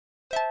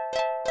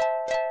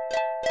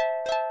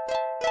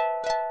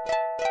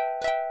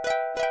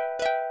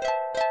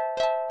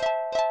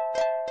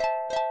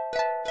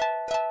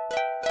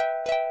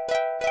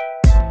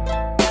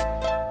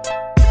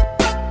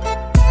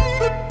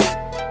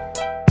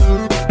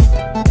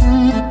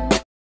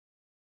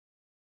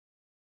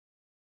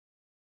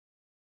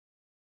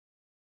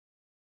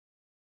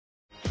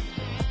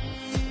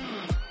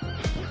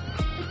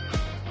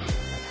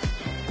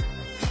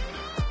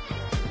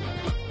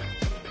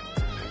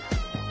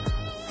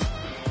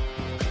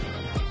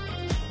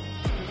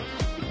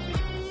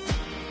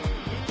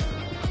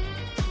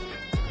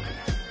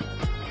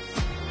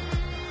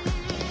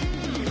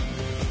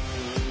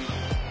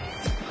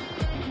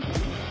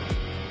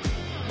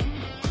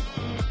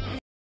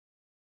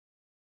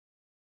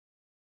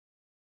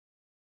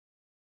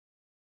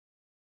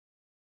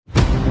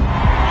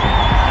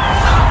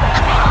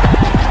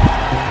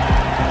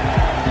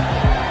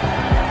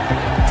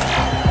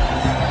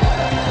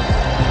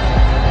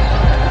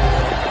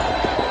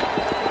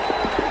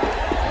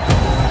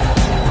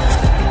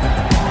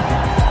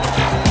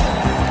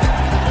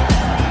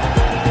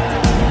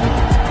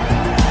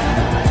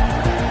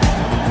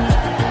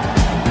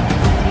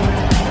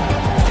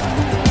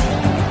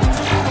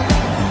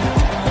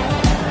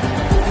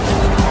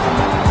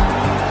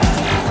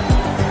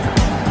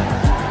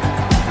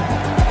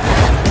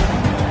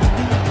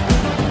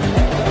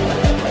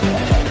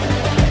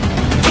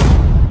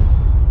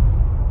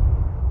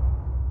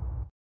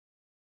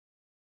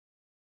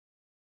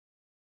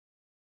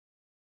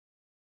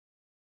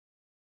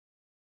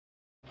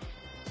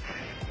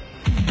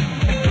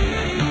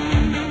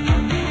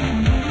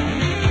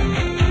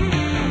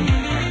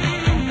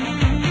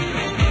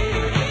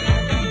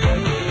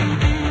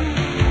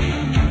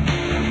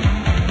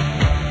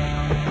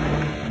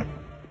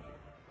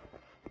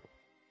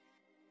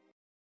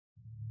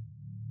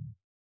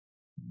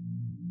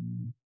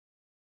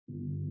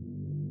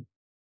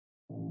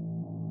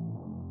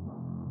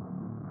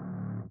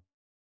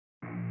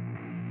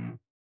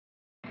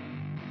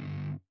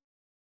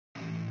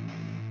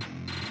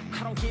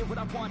I don't get what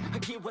I want, I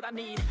get what I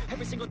need.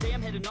 Every single day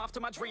I'm heading off to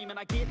my dream, and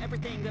I get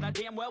everything that I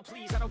damn well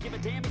please. I don't give a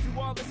damn if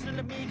you all listening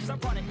to me, cause I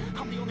run it.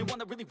 I'm the only one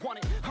that really want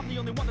it, I'm the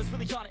only one that's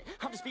really on it.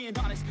 I'm just being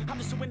honest, I'm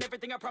just doing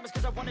everything I promise,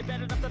 cause I want it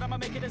bad enough that I'ma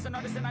make it as an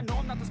artist. And I know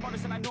I'm not the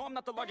smartest, and I know I'm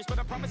not the largest, but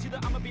I promise you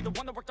that I'ma be the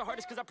one that worked the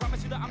hardest. Cause I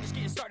promise you that I'm just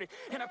getting started,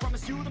 and I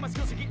promise you that my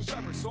skills are getting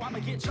sharper. So I'ma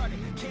get charted,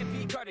 can't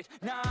be guarded.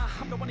 Nah,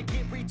 I'm the one to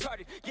get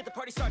retarded. Get the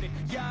party started,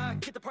 yeah,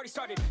 get the party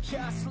started.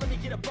 Yeah, so let me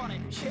get up on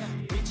it, yeah.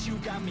 Bitch, you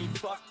got me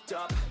fucked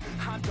up,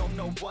 I don't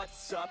know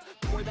what's up.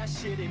 Pour that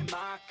shit in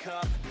my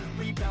cup,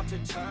 we bout to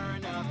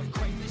turn up.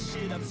 Crank this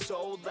shit up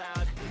so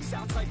loud,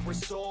 sounds like we're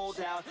sold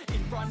out.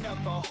 In front of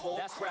a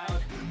whole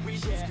crowd, we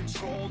lose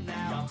control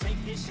now. Y'all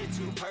take this shit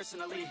too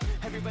personally.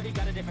 Everybody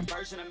got a different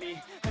version of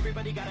me,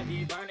 everybody gotta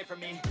be learning from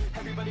me.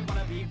 Everybody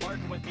wanna be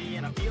working with me,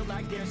 and I feel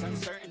like there's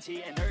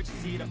uncertainty and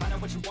urgency to find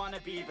out what you wanna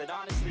be. But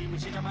honestly, we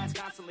change our minds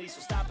constantly,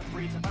 so stop and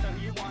breathe and find out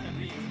who you wanna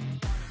be.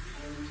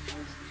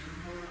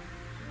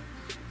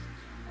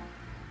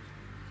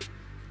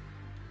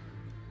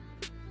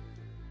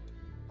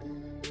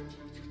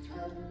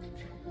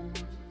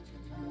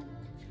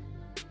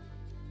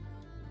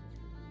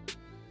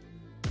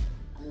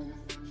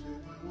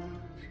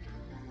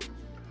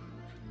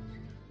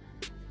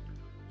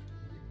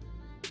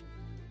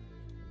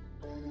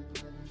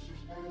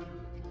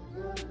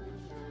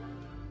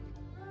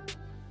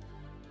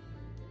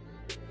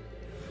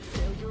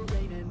 Failure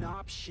ain't an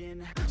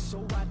option,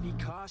 so I'd be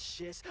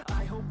cautious.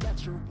 I hope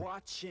that you're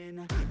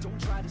watching.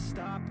 Don't try to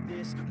stop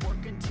this,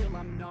 work until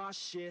I'm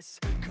nauseous.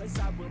 Cause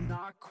I will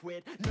not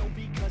quit, no,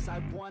 because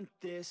I want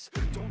this.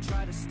 Don't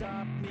try to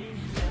stop me,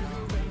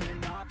 failure ain't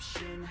an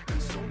option,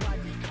 so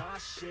I'd be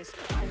cautious.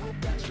 I hope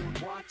that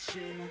you're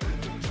watching.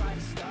 Don't try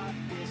to stop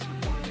this,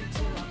 work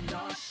until I'm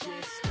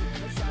nauseous.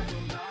 Cause I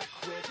will not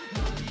quit,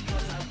 no,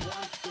 because I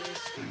want this.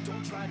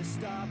 Don't try to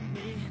stop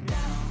me now.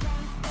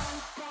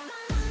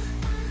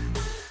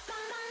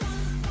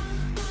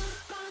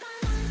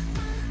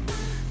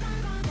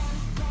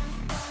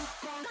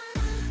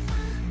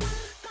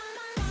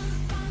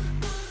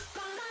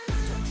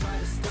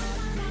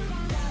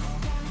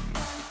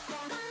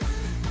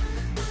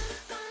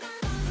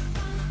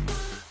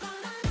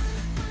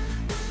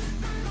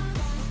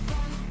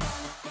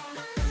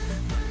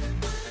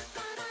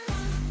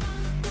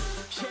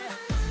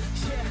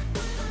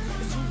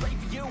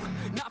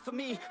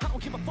 Me, I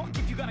don't give a fuck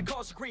if you got a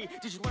college degree.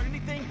 Did you learn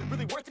anything?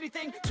 Really worth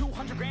anything?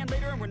 200 grand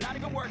later and we're not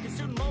even working.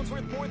 Student loans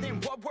worth more than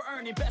what we're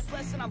earning. Best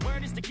lesson I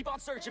learned is to keep on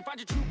searching. Find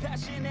your true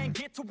passion and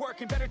get to work.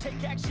 And better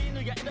take action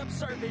or you end up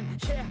serving.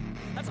 Yeah,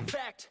 that's a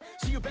fact.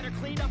 So you better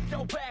clean up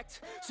your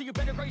act. So you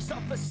better grow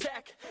yourself a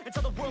sack and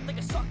tell the world they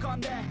can suck on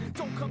that.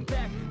 Don't come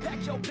back,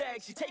 pack your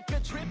bags. You take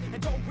a trip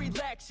and don't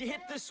relax. You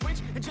hit the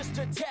switch and just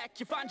attack.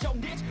 You find your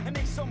niche and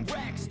make some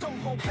racks. Don't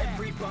hold back.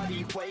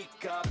 Everybody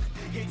wake up,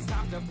 it's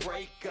time to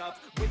break up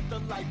with the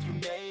life you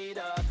made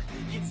up.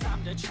 It's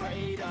time to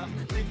trade up,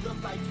 live the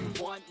life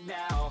you want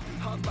now,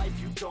 a life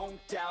you don't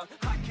doubt.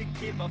 I could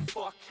give a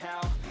fuck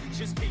how,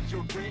 just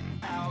figure it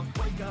out.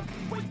 Wake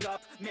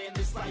up, man,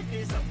 this life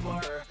is a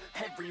blur.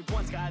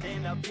 Everyone's got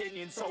an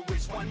opinion, so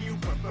which one you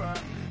prefer?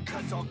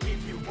 Cause I'll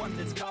give you one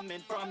that's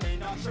coming from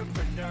an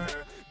entrepreneur.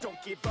 Don't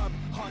give up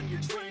on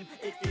your dream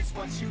if it's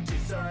what you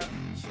deserve.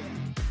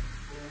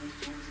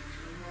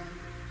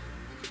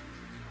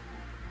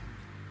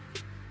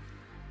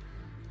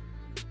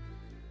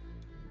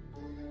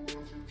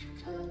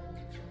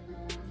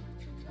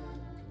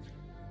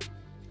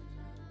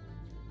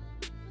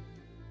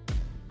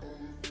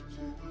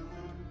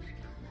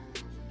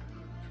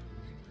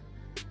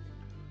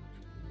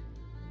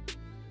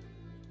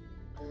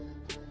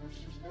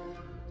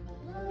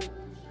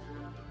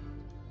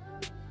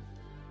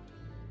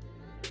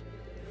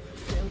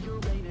 Failure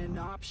ain't an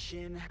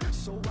option,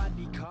 so I'd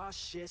be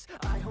cautious.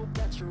 I hope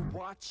that you're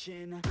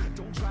watching.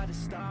 Don't try to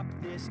stop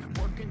this,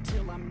 work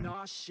until I'm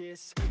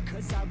nauseous.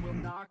 Cause I will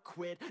not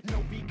quit,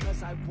 no,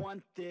 because I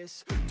want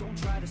this. Don't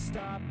try to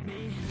stop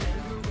me,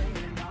 failure ain't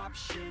an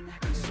option,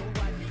 so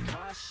I'd be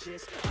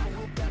cautious. I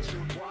hope that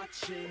you're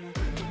watching.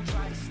 Don't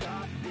try to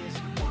stop this,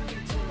 work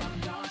until I'm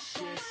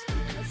nauseous.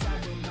 Cause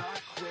I will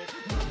not quit,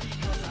 no,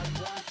 because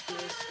I want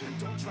this.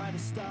 Don't try to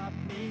stop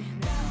me